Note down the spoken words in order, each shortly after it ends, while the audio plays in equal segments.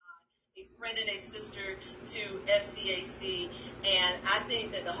friend and a sister to SCAC, and I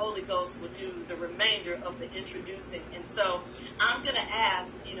think that the Holy Ghost will do the remainder of the introducing. And so I'm going to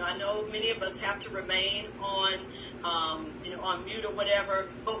ask, I know many of us have to remain on, on mute or whatever,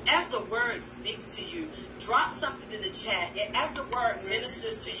 but as the word speaks to you, drop something in the chat. And as the word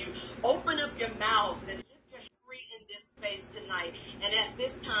ministers to you, open up your mouths and lift your free in this space tonight. And at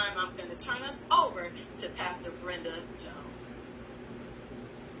this time, I'm going to turn us over to Pastor Brenda Jones.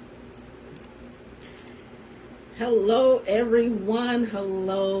 Hello, everyone.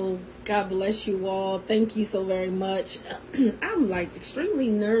 Hello. God bless you all. Thank you so very much. I'm extremely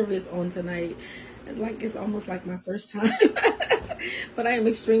nervous on tonight. It's almost like my first time. But I am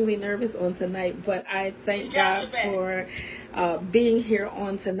extremely nervous on tonight. But I thank God for being here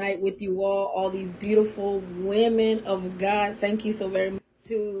on tonight with you all these beautiful women of God. Thank you so very much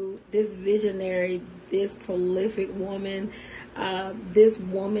to this visionary, this prolific woman, this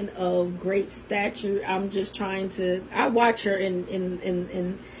woman of great stature. I'm just I watch her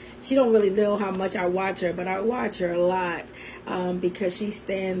in she don't really know how much I watch her, but I watch her a lot, because she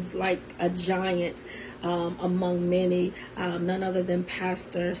stands like a giant, among many, none other than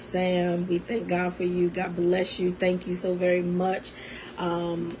Pastor Sam. We thank God for you. God bless you. Thank you so very much.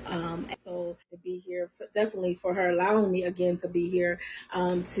 So to be here, definitely for her allowing me again to be here,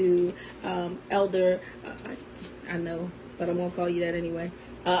 to Elder, I know, but I'm going to call you that anyway.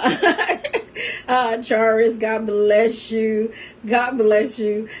 Charis, God bless you. God bless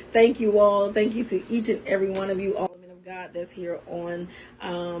you. Thank you all. Thank you to each and every one of you, all women of God that's here on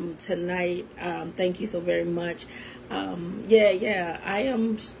tonight. Thank you so very much. I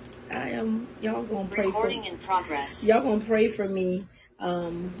am. Y'all gonna pray Recording in progress. Y'all gonna pray for me,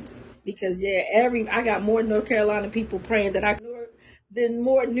 because I got more North Carolina people praying than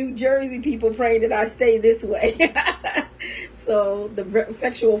more New Jersey people praying that I stay this way. So the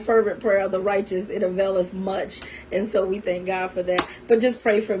effectual fervent prayer of the righteous, it availeth much. And so we thank God for that. But just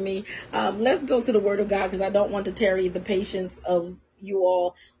pray for me. Let's go to the word of God, because I don't want to tarry the patience of you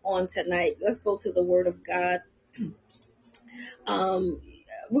all on tonight. Let's go to the word of God.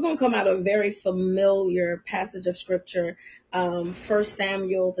 We're going to come out of a very familiar passage of scripture. 1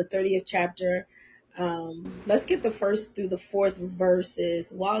 Samuel, the 30th chapter. Let's get the first through the fourth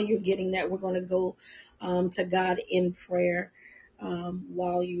verses. While you're getting that, we're going to go to God in prayer,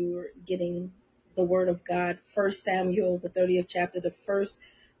 while you're getting the word of God. 1 Samuel, the 30th chapter, the first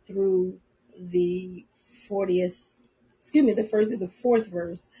through the 40th, the first through the fourth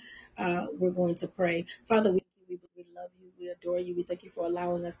verse. We're going to pray. Father, we love you. We adore you. We thank you for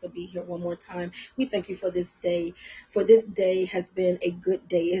allowing us to be here one more time. We thank you for this day. For this day has been a good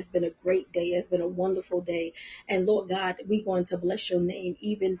day. It's been a great day. It's been a wonderful day. And Lord God, we're going to bless your name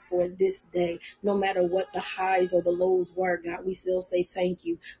even for this day. No matter what the highs or the lows were, God, we still say thank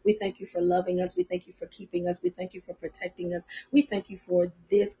you. We thank you for loving us. We thank you for keeping us. We thank you for protecting us. We thank you for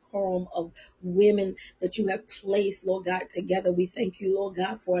this quorum of women that you have placed, Lord God, together. We thank you, Lord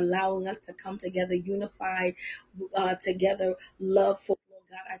God, for allowing us to come together unified, together, love for Lord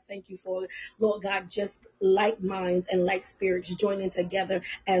God. I thank you for, Lord God, just like minds and like spirits joining together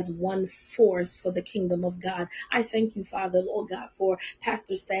as one force for the kingdom of God. I thank you, Father, Lord God, for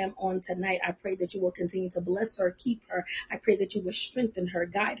Pastor Sam on tonight. I pray that you will continue to bless her, keep her. I pray that you will strengthen her,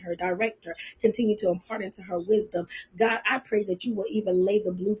 guide her, direct her, continue to impart into her wisdom. God, I pray that you will even lay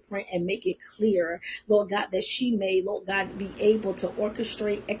the blueprint and make it clearer, Lord God, that she may, Lord God, be able to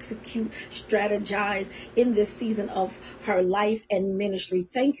orchestrate, execute, strategize in this season of her life and ministry.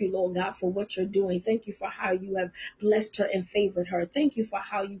 Thank you, Lord God, for what you're doing. Thank you for how you have blessed her and favored her. Thank you for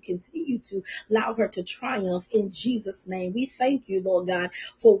how you continue to allow her to triumph in Jesus' name. We thank you, Lord God,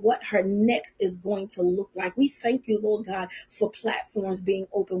 for what her next is going to look like. We thank you, Lord God, for platforms being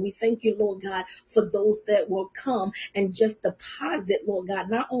open. We thank you, Lord God, for those that will come and just deposit, Lord God,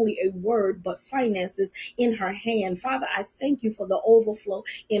 not only a word, but finances in her hand. Father, I thank you for the overflow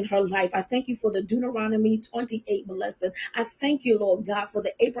in her life. I thank you for the Deuteronomy 28 blessing. I thank you, Lord God, for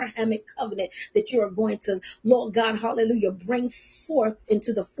the Abrahamic covenant that you are going to, Lord God, hallelujah, bring forth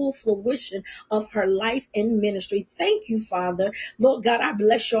into the full fruition of her life and ministry. Thank you, Father. Lord God, I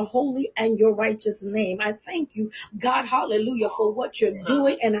bless your holy and your righteous name. I thank you, God, hallelujah, for what you're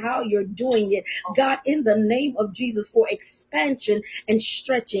doing and how you're doing it. God, in the name of Jesus, for expansion and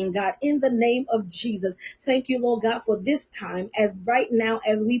stretching, God, in the name of Jesus. Thank you, Lord God, for this time, as right now,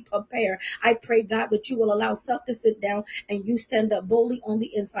 as we prepare, I pray, God, that you will allow self to sit down and you stand up boldly on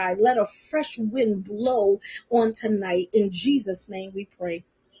the inside. Let a fresh wind blow on tonight. In Jesus' name we pray.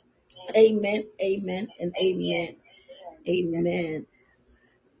 Amen, amen, and amen. Amen.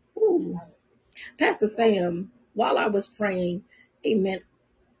 Ooh. Pastor Sam, while I was praying, amen,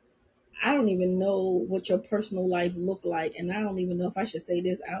 I don't even know what your personal life looked like, and I don't even know if I should say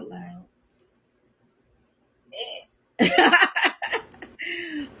this out loud.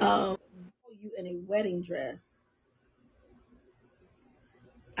 You in a wedding dress.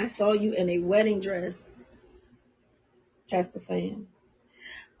 I saw you in a wedding dress, Pastor Sam.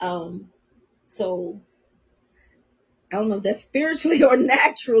 Um, so I don't know if that's spiritually or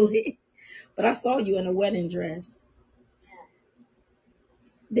naturally, but I saw you in a wedding dress.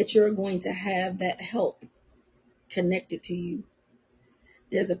 That you're going to have that help connected to you.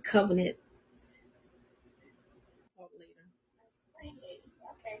 There's a covenant. Talk later.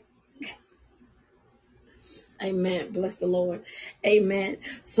 Amen. Bless the Lord. Amen.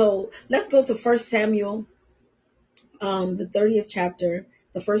 So let's go to 1 Samuel, the 30th chapter,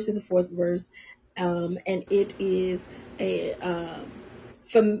 the first to the fourth verse. And it is a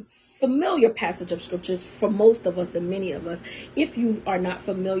familiar passage of scripture for most of us and many of us. If you are not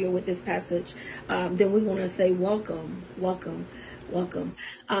familiar with this passage, then we're going to say welcome, welcome, welcome.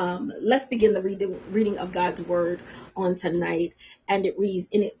 Let's begin the reading of God's word on tonight. And it reads,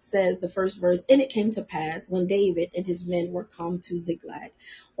 and it says, the first verse, and it came to pass when David and his men were come to Ziklag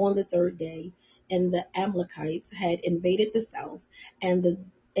on the third day, and the Amalekites had invaded the south,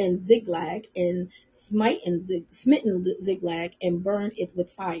 and Ziklag, and smitten Ziklag, and burned it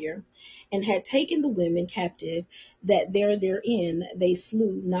with fire, and had taken the women captive, that therein they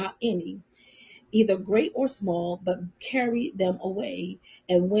slew not any, either great or small, but carried them away,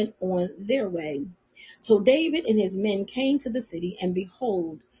 and went on their way. So David and his men came to the city, and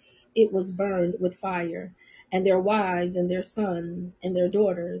behold, it was burned with fire, and their wives and their sons and their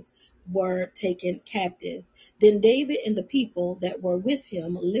daughters were taken captive. Then David and the people that were with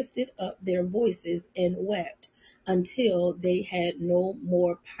him lifted up their voices and wept until they had no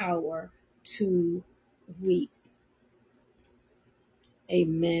more power to weep.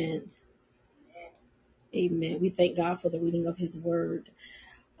 Amen. Amen. We thank God for the reading of his word.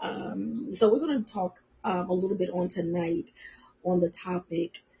 So we're going to talk a little bit on tonight on the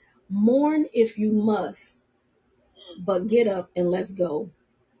topic, mourn if you must, but get up and let's go.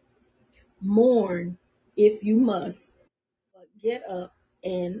 Mourn if you must, but get up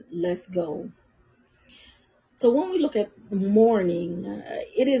and let's go. So when we look at mourning,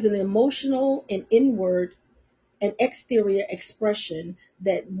 it is an emotional and inward and exterior expression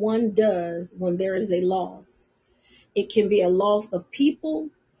that one does when there is a loss. It can be a loss of people,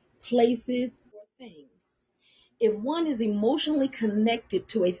 places, or things. If one is emotionally connected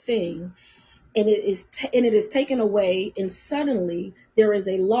to a thing and it is taken away, and suddenly there is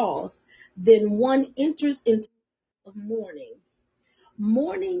a loss, then one enters into of mourning.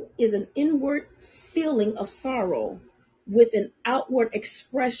 Mourning is an inward feeling of sorrow with an outward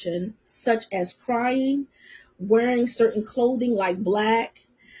expression such as crying, wearing certain clothing like black,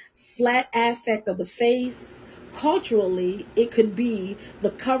 flat affect of the face. Culturally, it could be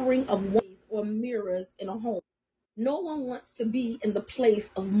the covering of walls or mirrors in a home. No one wants to be in the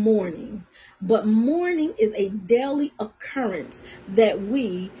place of mourning, but mourning is a daily occurrence that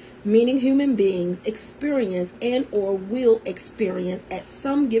we, meaning human beings, experience and or will experience at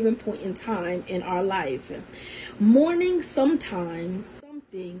some given point in time in our life. Mourning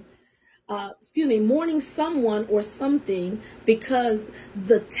mourning someone or something because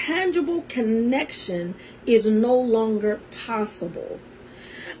the tangible connection is no longer possible.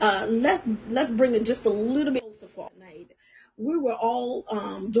 Let's bring it just a little bit closer for tonight. We were all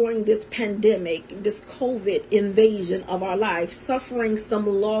during this pandemic, this COVID invasion of our life, suffering some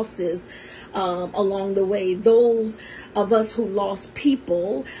losses along the way. Those of us who lost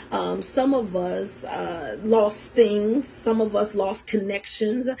people, some of us lost things, some of us lost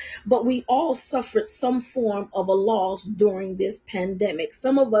connections, but we all suffered some form of a loss during this pandemic.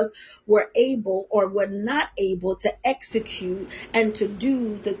 Some of us were able or were not able to execute and to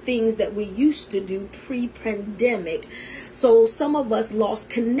do the things that we used to do pre-pandemic. So some of us lost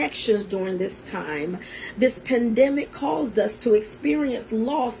connections during this time. This pandemic caused us to experience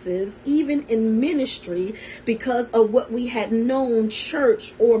losses even in ministry because of what we had known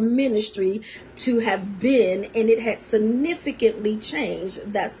church or ministry to have been, and it had significantly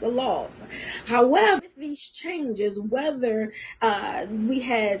changed. That's the loss. However, with these changes, whether we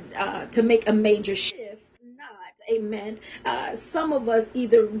had to make a major shift, amen. Some of us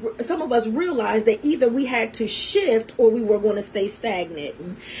realized that either we had to shift or we were going to stay stagnant.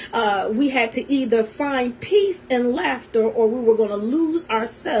 We had to either find peace and laughter or we were going to lose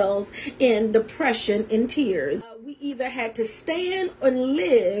ourselves in depression and tears. We either had to stand and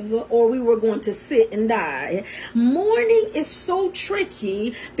live or we were going to sit and die. Mourning is so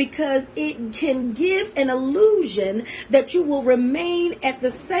tricky because it can give an illusion that you will remain at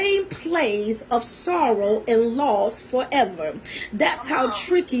the same place of sorrow and loss forever. That's how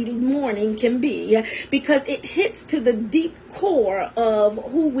tricky mourning can be, because it hits to the deep core of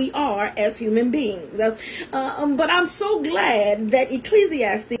who we are as human beings. But I'm so glad that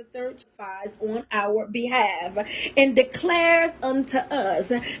Ecclesiastes testifies on our behalf and declares unto us,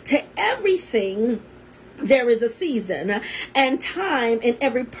 to everything there is a season and time in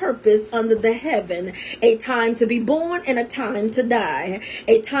every purpose under the heaven, a time to be born and a time to die,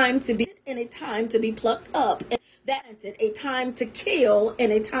 a time to be and a time to be plucked up. That's it. A time to kill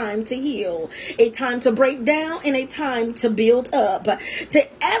and a time to heal, a time to break down and a time to build up. To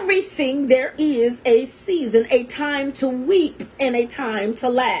everything there is a season, a time to weep and a time to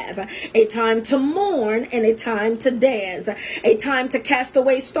laugh, a time to mourn and a time to dance, a time to cast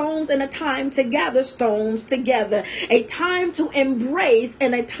away stones and a time to gather stones together, a time to embrace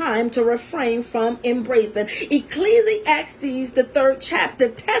and a time to refrain from embracing. Ecclesiastes, the 3rd chapter,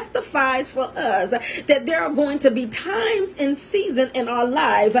 testifies for us that there are going to be times and season in our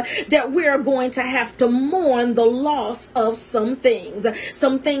life that we're going to have to mourn the loss of some things.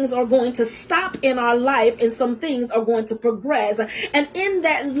 Some things are going to stop in our life and some things are going to progress. And in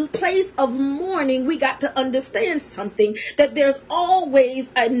that place of mourning, we got to understand something, that there's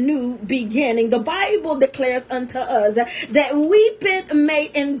always a new beginning. The Bible declares unto us that weeping may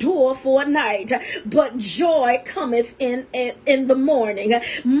endure for a night, but joy cometh in the morning.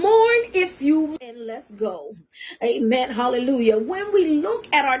 Mourn if you, and let's go. Amen. Hallelujah. When we look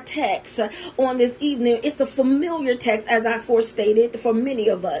at our text on this evening, it's a familiar text, as I forestated, for many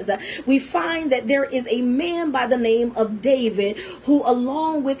of us. We find that there is a man by the name of David who,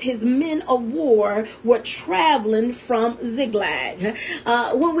 along with his men of war, were traveling from Ziklag.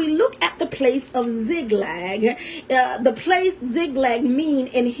 When we look at the place of Ziklag, the place Ziklag mean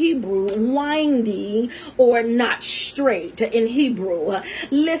in Hebrew, winding or not straight in Hebrew.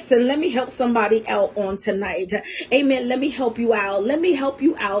 Listen, let me help somebody out on tonight. Amen. Let me help you out. Let me help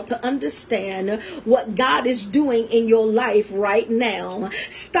you out to understand what God is doing in your life right now.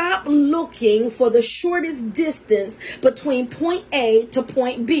 Stop looking for the shortest distance between point A to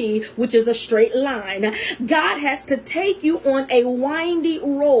point B, which is a straight line. God has to take you on a windy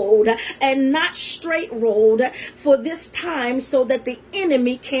road and not straight road for this time, so that the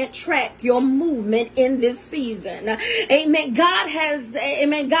enemy can't track your movement in this season. Amen. God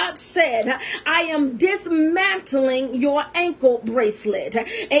said, I am dismantling your ankle bracelet.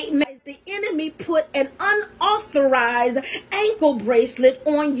 Amen. The enemy put an unauthorized ankle bracelet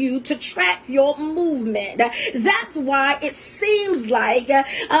on you to track your movement. That's why it seems like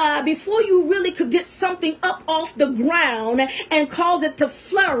before you really could get something up off the ground and cause it to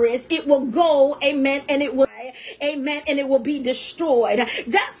flourish, it will go, amen, and it will, amen, and it will be destroyed.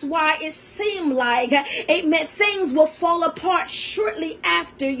 That's why it seemed like, amen, things will fall apart shortly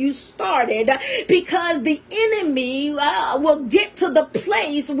after you started, because the enemy will get to the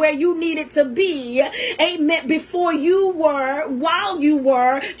place where you needed to be, amen, while you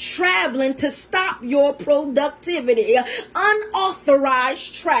were traveling, to stop your productivity.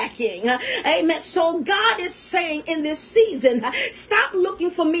 Unauthorized tracking. Amen. So God is saying in this season, stop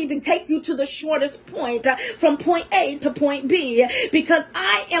looking for me to take you to the shortest point from point A to point B, because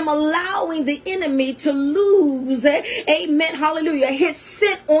I am allowing the enemy to lose, amen, hallelujah, his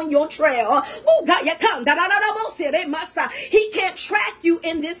scent on your trail. Oh God, he can't track you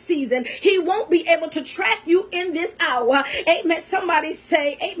in this season. He won't be able to track you in this hour. Amen. Somebody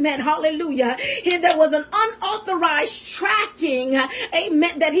say amen. Hallelujah. Here there was an unauthorized tracking,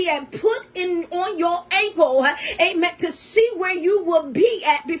 amen, that he had put in on your ankle, amen, to see where you would be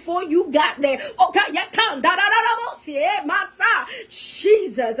at before you got there. Oh God,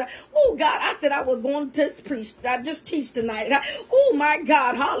 Jesus. Oh God, I said I was going to preach. I just teach tonight. Oh my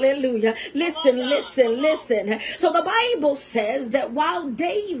God. Hallelujah. Listen. So the Bible says that while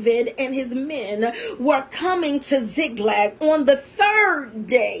David and his men were coming to Ziklag on the third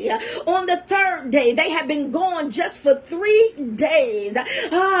day, they had been gone just for 3 days.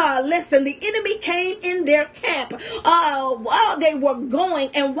 Listen, the enemy came in their camp while they were going,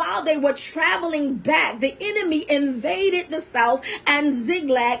 and while they were traveling back, the enemy invaded the south and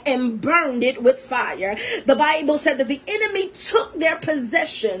Ziklag and burned it with fire. The Bible said that the enemy took their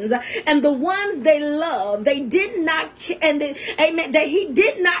possessions and the ones they loved, they did not, amen, that he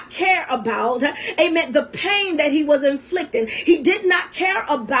did not care about, amen, the pain that he was inflicting. He did not care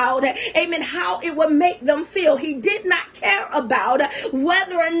about, amen, how it would make them feel. He did not care about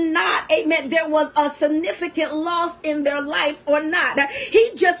whether or not, amen, there was a significant loss in their life or not.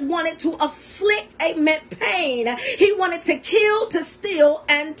 He just wanted to afflict, amen, pain. He wanted to kill, to steal,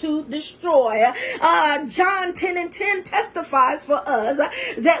 and to destroy. John 10:10 testifies for us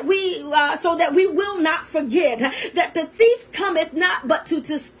that so that we will not forget that the thief cometh not but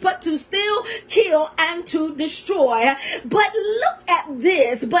to steal, kill, and to destroy. But look at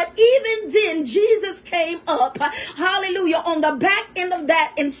this. But even then, Jesus came up, hallelujah, on the back end of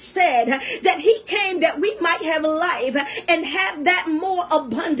that and said that he came that we might have life and have that more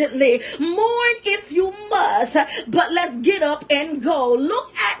abundantly. Mourn if you must, but let's get up and go.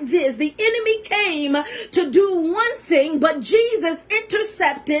 Look at this. The enemy came to do one thing, but Jesus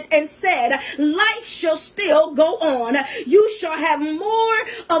intercepted and said, life shall still go on. You shall have more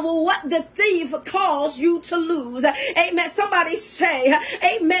of what the thief caused you to lose. Amen. Somebody say,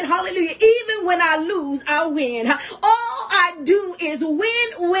 amen, hallelujah. Even when I lose, I win. All I do is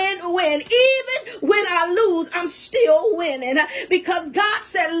win, win, win. Even when I lose, I'm still winning, because God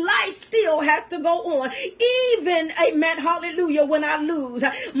said life still has to go on. Even, amen, hallelujah, when I lose.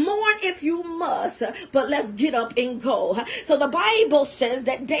 Mourn if you must, but let's get up and go. So the Bible says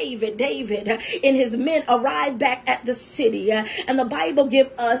that David and his men arrived back at the city, and the Bible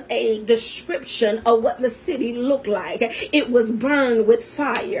gives us a description of what the city looked like. It was burned with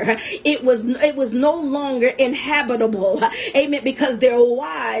fire. It was no longer inhabitable, amen, because their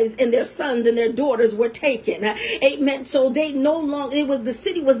wives and their sons and their daughters were taken, amen. So they no longer, the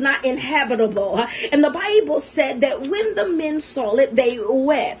city was not inhabitable. And the Bible said that when the men saw it, they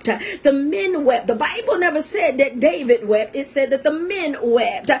wept. The men wept. The Bible never said that David wept. It said that the men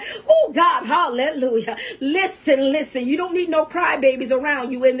wept. Oh God, hallelujah. Listen. You don't need no crybabies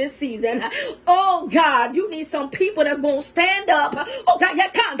around you in this season. Oh God, you need some people that's going to stand up. Oh God,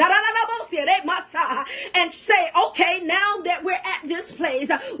 and say, okay, now that we're at this place,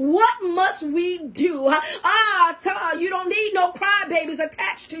 what must we do? You don't need no crybabies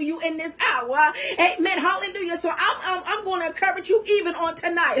attached to you in this hour. Amen. Hallelujah. So I'm going to encourage you even on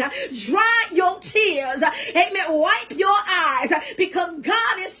tonight. Dry your tears. Amen. Wipe your eyes, because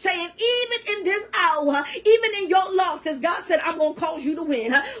God is saying, even in this hour, even in your losses, God said, I'm going to cause you to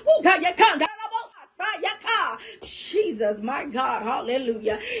win. Oh God, you can't. Jesus, my God,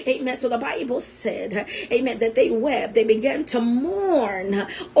 hallelujah, amen. So the Bible said, amen, that they wept. They began to mourn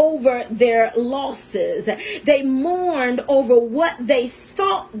over their losses. They mourned over what they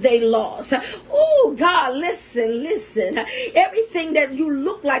thought they lost. Oh God, listen. Everything that you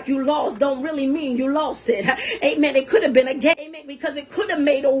look like you lost don't really mean you lost it. Amen. It could have been a gain, amen, because it could have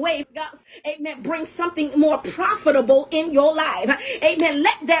made a way. God, amen, bring something more profitable in your life. Amen.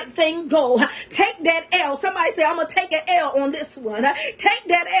 Let that thing go. Take that L. Somebody say, I'm going to take an L on this one. Take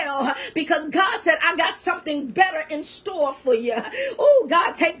that L, because God said, I got something better in store for you. Oh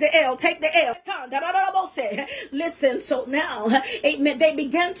God, take the L. Take the L. Listen, so now, amen, they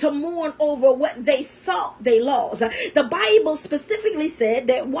began to mourn over what they thought they lost. The Bible specifically said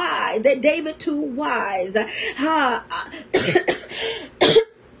that David two wives,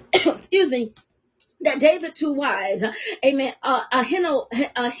 excuse me, that David two wives, amen, Ahinoam,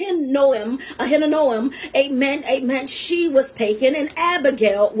 amen, she was taken and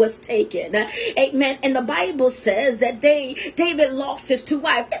Abigail was taken, amen. And the Bible says that David lost his two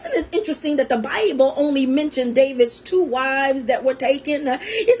wives. Isn't it interesting that the Bible only mentioned David's two wives that were taken?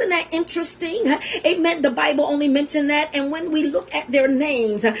 Isn't that interesting? Amen. The Bible only mentioned that. And when we look at their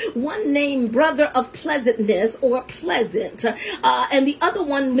names, one named Brother of Pleasantness or Pleasant, and the other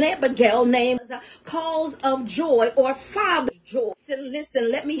one, Abigail, named Cause of Joy or Father's Joy.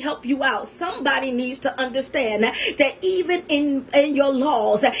 Listen, let me help you out. Somebody needs to understand that even in your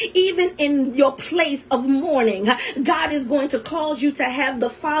laws, even in your place of mourning, God is going to cause you to have the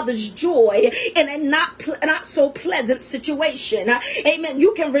Father's joy in a not so pleasant situation. Amen.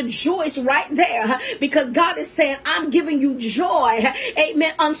 You can rejoice right there, because God is saying, I'm giving you joy.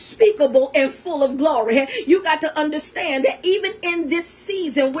 Amen. Unspeakable and full of glory. You got to understand that even in this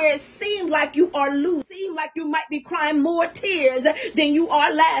season where it seems like you are losing, seem like you might be crying more tears than you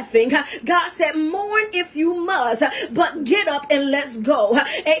are laughing, God said, mourn if you must, but get up and let's go.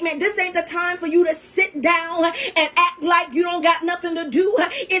 Amen. This ain't the time for you to sit down and act like you don't got nothing to do.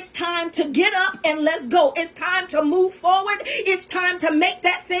 It's time to get up and let's go. It's time to move forward. It's time to make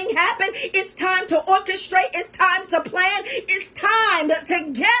that thing happen. It's time to orchestrate. It's time to plan. It's time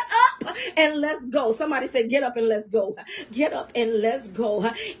to get up and let's go. Somebody said, get up and let's go. Get up and let's go.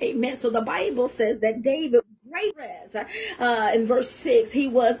 Amen. So the Bible says that David, great rest. In verse 6, he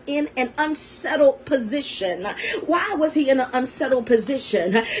was in an unsettled position. Why was he in an unsettled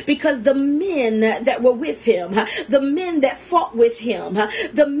position? Because the men that were with him, the men that fought with him,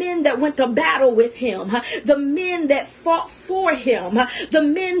 the men that went to battle with him, the men that fought for him, the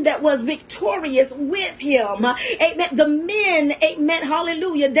men that was victorious with him, amen, the men, amen,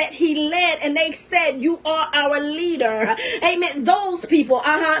 hallelujah, that he led, and they said, you are our leader, amen, those people,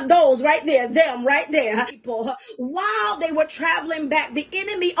 those right there, them right there, people, while they were traveling back, the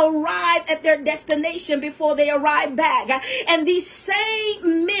enemy arrived at their destination before they arrived back, and these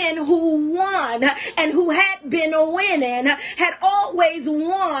same men who won and who had been winning had always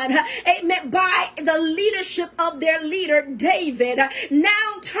won, amen, by the leadership of their leader David, now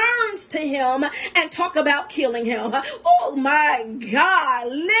turns to him and talk about killing him. Oh my God,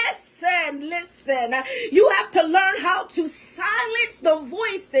 listen, you have to learn how to silence the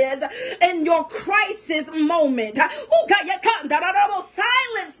voices in your crisis moment. Oh God, you can't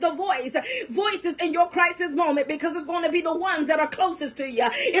silence the voices in your crisis moment, because it's going to be the ones that are closest to you.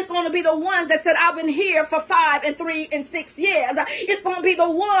 It's going to be the ones that said, I've been here for 5 and 3 and 6 years. It's going to be the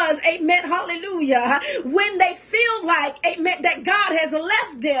ones, amen, hallelujah, when they feel like, amen, that God has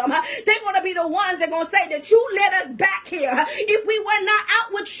left them, they're going to be the ones that are going to say that you led us back here. If we were not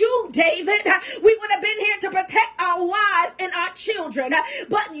out with you, David, we would have been here to protect our wives and our children,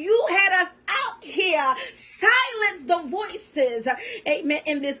 but you had us out here. Silence the voices, amen,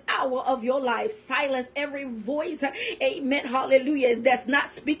 in this hour of your life. Silence every voice, amen, hallelujah, that's not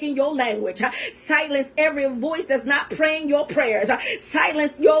speaking your language. Silence every voice that's not praying your prayers.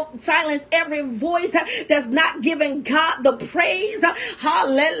 Silence every voice that's not giving God the praise,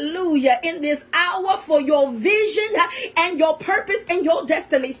 hallelujah, in this hour for your vision and your purpose and your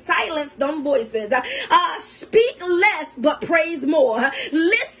destiny. Silence them voices. Speak less but praise more.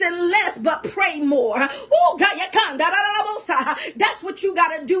 Listen less but pray more. Oh God, that's what you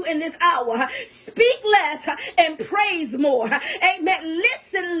got to do in this hour. Speak less and praise more. Amen.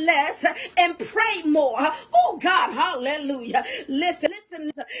 Listen less and pray more. Oh God, hallelujah. Listen,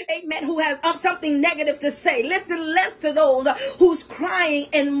 amen, who has something negative to say. Listen less to those who's crying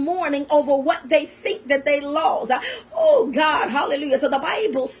and mourning over what they think that they lost. Oh God, hallelujah. So the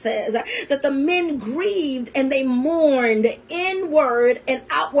Bible says that the men grieved and they mourned, inward and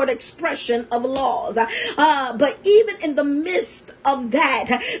outward expression of loss. But even in the midst of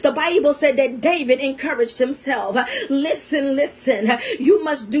that, the Bible said that David encouraged himself. Listen, you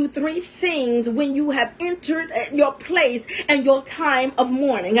must do 3 things when you have entered your place and your time of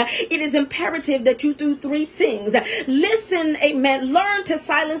mourning. It is imperative that you do 3 things. Listen, amen, learn to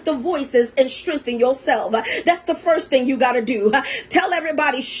silence the voices and strengthen yourself. That's the first thing you got to do. Tell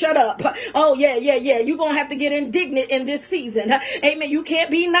everybody, shut up. Oh yeah, you're going to have to get indignant in this season. Amen. You can't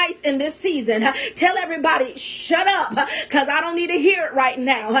be nice in this season. Tell everybody, shut up, because I don't need to hear it right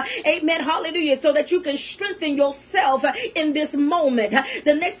now. Amen. Hallelujah. So that you can strengthen yourself in this moment.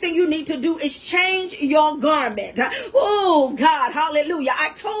 The next thing you need to do is change your garment. Oh God, hallelujah. I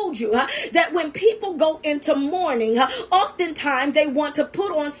told you that when people go into mourning, oftentimes they want to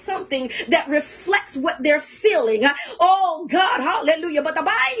put on something that reflects what they're feeling. Oh God, hallelujah. But the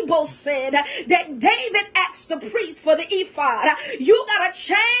Bible said that David asked the priest for the ephod. You got to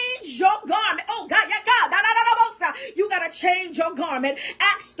change your garment. Oh God, yeah, God. You got to change your garment.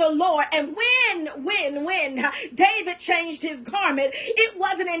 Ask the Lord. And when David changed his garment, it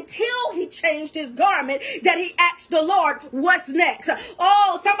wasn't until he changed his garment that he asked the Lord, what's next?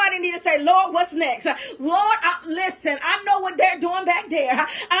 Oh, somebody need to say, Lord, what's next? Lord, listen, I know what they're doing back there.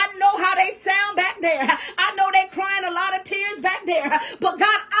 I know how they sound back there. I know they're crying a lot of tears back there. But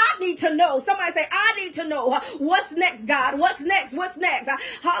God, I need to know. Somebody say, I need to know what's next, God. What's next?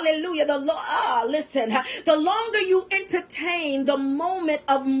 Hallelujah. Listen, the longer you entertain the moment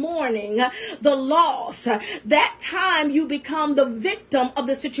of mourning, the loss, that time you become the victim of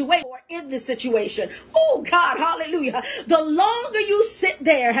the situation. in this situation. Oh God, hallelujah. The longer you sit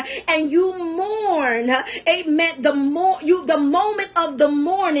there and you mourn, amen, the moment of the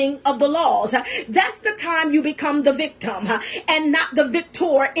mourning of the loss, that's the time you become the victim and not the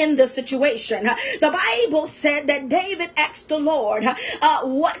victor in the situation. The Bible said that David asked the Lord,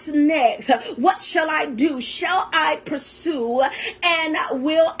 what's next? What shall I do? Shall I pursue and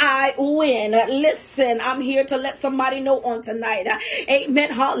will I win? Listen, I'm here to let somebody know on tonight. Amen.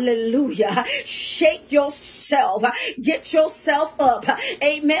 Hallelujah. Shake yourself. Get yourself up.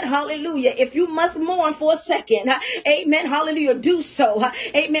 Amen. Hallelujah. If you must mourn for a second, amen. Hallelujah. Do so.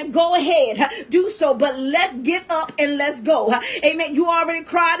 Amen. Go ahead. Do so. But let's get up and let's go. Amen. You already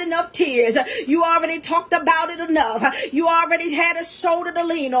cried enough tears. You already talked about it enough. You already had a shoulder to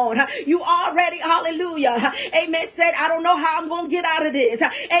lean on. You already, hallelujah. Amen. Said, I don't know how I'm going to get out of this.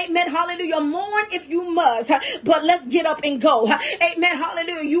 Amen. Hallelujah. Mourn if you must, but let's get up and go. Amen.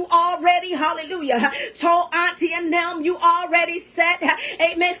 Hallelujah. You already, hallelujah, told auntie and them, you already said,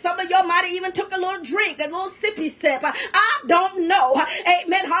 amen. Some of y'all might have even took a little drink, a little sippy sip. I don't know.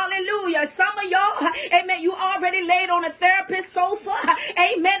 Amen. Hallelujah. Some of y'all, amen, you already laid on a therapist sofa,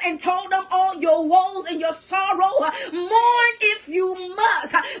 amen, and told them all your woes and your sorrow. Mourn if you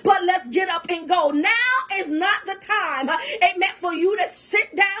must, but let's get up and go. Now is not the time, amen, for you to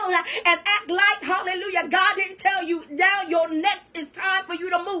sit down and act like, hallelujah, God didn't tell you now your next is time for you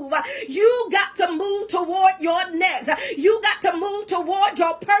to move. You got to move toward your next. You got to move toward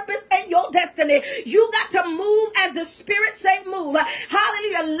your purpose and your destiny. You got to move as the Spirit say move.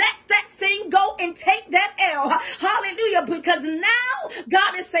 Hallelujah. Let that thing go and take that L. Hallelujah. Because now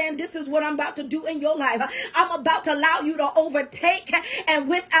God is saying, this is what I'm about to do in your life. I'm about to allow you to overtake and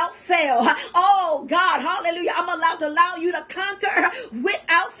without fail. Oh God, hallelujah. I'm allowed to allow you to conquer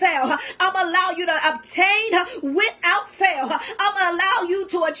without fail. I'm allow you to obtain without fail. I'm allow you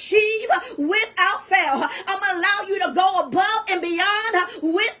to achieve without fail. I'm allow you to go above and beyond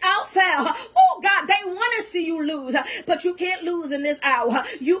without fail. Oh God, they want to see you lose, but you can't lose in this hour.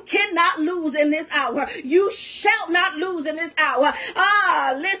 You cannot lose in this hour. You shall not lose in this hour.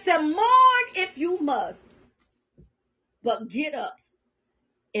 Listen, mourn if you must, but get up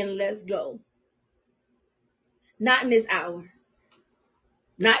and let's go. Not in this hour.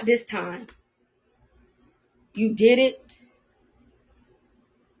 Not this time. You did it.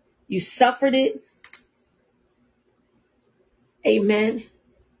 You suffered it. Amen.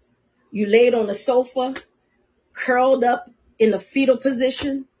 You laid on the sofa, curled up in the fetal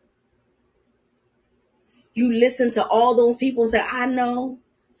position. You listened to all those people and said, I know.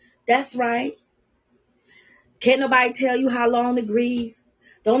 That's right. Can't nobody tell you how long to grieve.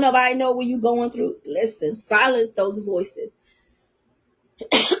 Don't nobody know what you're going through. Listen, silence those voices.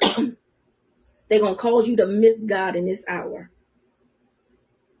 They're going to cause you to miss God in this hour.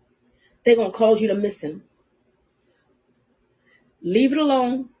 They're going to cause you to miss him. Leave it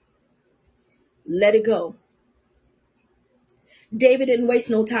alone. Let it go. David didn't waste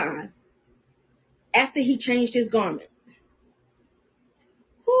no time. After he changed his garment.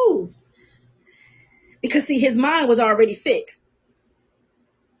 Whoo. Because see, his mind was already fixed.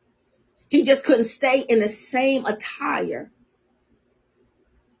 He just couldn't stay in the same attire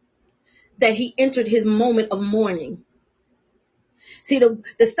that he entered his moment of mourning. See,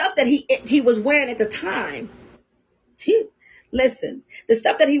 the stuff that he was wearing at the time, listen, the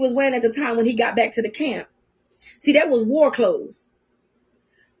stuff that he was wearing at the time when he got back to the camp, see, that was war clothes.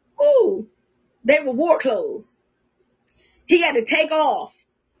 Ooh, they were war clothes. He had to take off.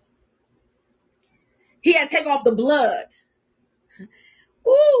 He had to take off the blood.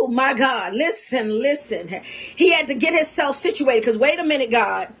 Oh my God, listen. He had to get himself situated because wait a minute,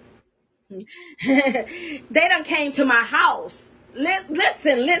 God. They done came to my house.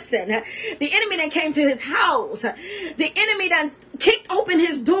 Listen. The enemy done came to his house. The enemy done kicked open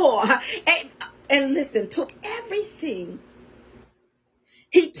his door and listen, took everything.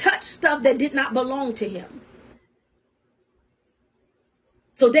 He touched stuff that did not belong to him.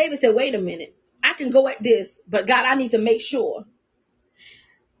 So David said, wait a minute. I can go at this, but God, I need to make sure.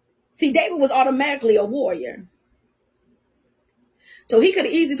 See, David was automatically a warrior. So he could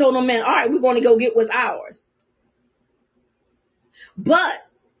have easily told no man, all right, we're going to go get what's ours. But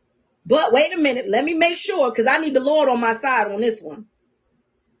wait a minute. Let me make sure because I need the Lord on my side on this one.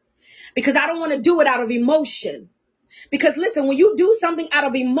 Because I don't want to do it out of emotion. Because listen, when you do something out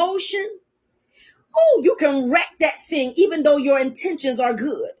of emotion, you can wreck that thing even though your intentions are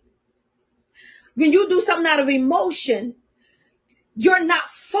good. When you do something out of emotion, you're not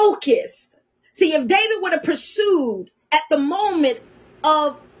focused. See, if David would have pursued at the moment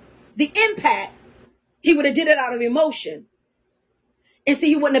of the impact, he would have did it out of emotion. And see,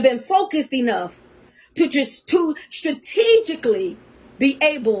 he wouldn't have been focused enough to strategically be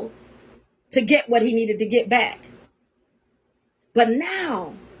able to get what he needed to get back. But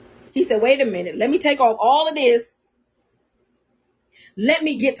now he said, wait a minute, let me take off all of this. Let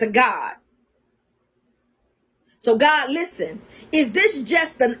me get to God. So God, listen, is this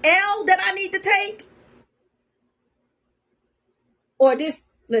just an L that I need to take? Or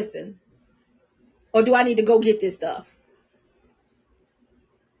or do I need to go get this stuff?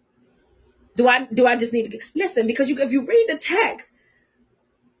 Do I just need to listen? Because if you read the text,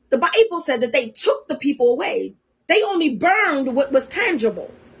 the Bible said that they took the people away. They only burned what was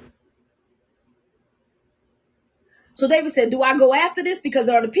tangible. So David said, do I go after this because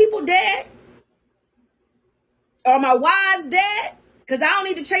are the people dead? Are my wives dead? Because I don't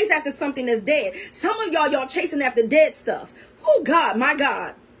need to chase after something that's dead. Some of y'all chasing after dead stuff. Oh God, my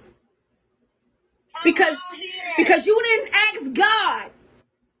God. Because you didn't ask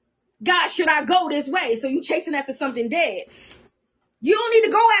God, should I go this way? So you chasing after something dead. You don't need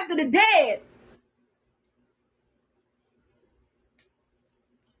to go after the dead.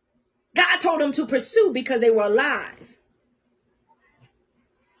 God told them to pursue because they were alive.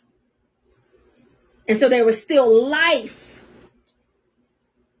 And so there was still life.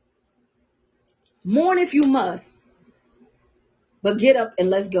 Mourn if you must, but get up and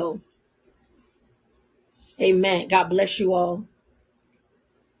let's go. Amen. God bless you all.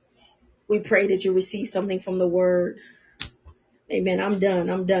 We pray that you receive something from the word. Amen. I'm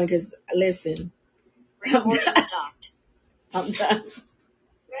done because listen. I'm done. I'm done.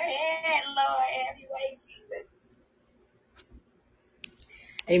 Go ahead, Lord, have your way, Jesus.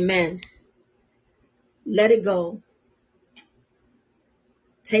 Amen. Let it go.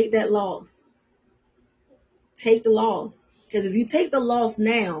 Take that loss. Take the loss. Because if you take the loss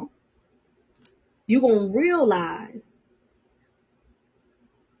now, you're going to realize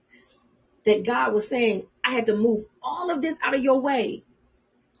that God was saying, I had to move all of this out of your way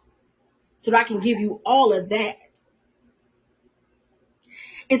so that I can give you all of that.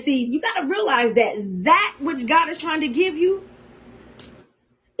 And see, you got to realize that which God is trying to give you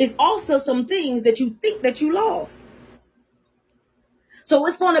is also some things that you think that you lost. So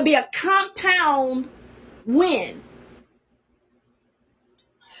it's going to be a compound win.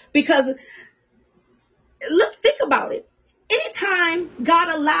 Because think about it. Anytime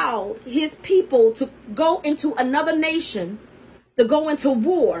God allowed his people to go into another nation, to go into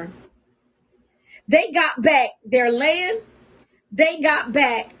war, they got back their land, they got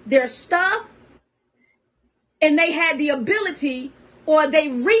back their stuff, and they had the ability, or they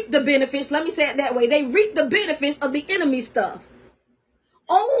reaped the benefits. Let me say it that way. They reaped the benefits of the enemy stuff.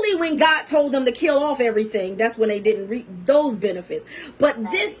 Only when God told them to kill off everything, that's when they didn't reap those benefits.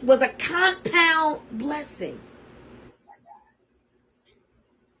 But this was a compound blessing.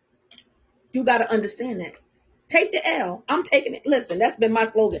 You got to understand that. Take the L. I'm taking it. Listen, that's been my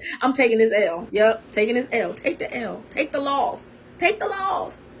slogan. I'm taking this L. Yep, taking this L. Take the L. Take the loss. Take the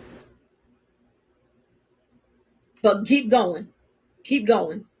loss. But keep going. Keep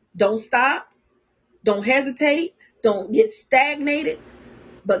going. Don't stop. Don't hesitate. Don't get stagnated.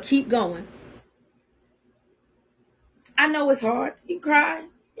 But keep going. I know it's hard. You can cry.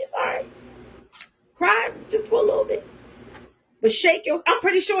 It's all right. Cry just for a little bit. But shake your... I'm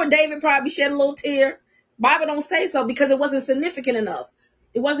pretty sure David probably shed a little tear. Bible don't say so because it wasn't significant enough.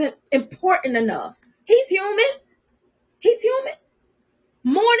 It wasn't important enough. He's human. He's human.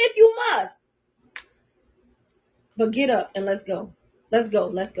 Mourn if you must. But get up and let's go. Let's go.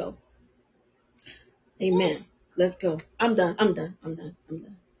 Let's go. Amen. Let's go. I'm done. I'm done. I'm done. I'm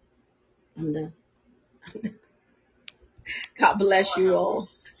done. I'm done. God bless you all.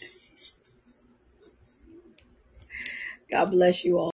 God bless you all.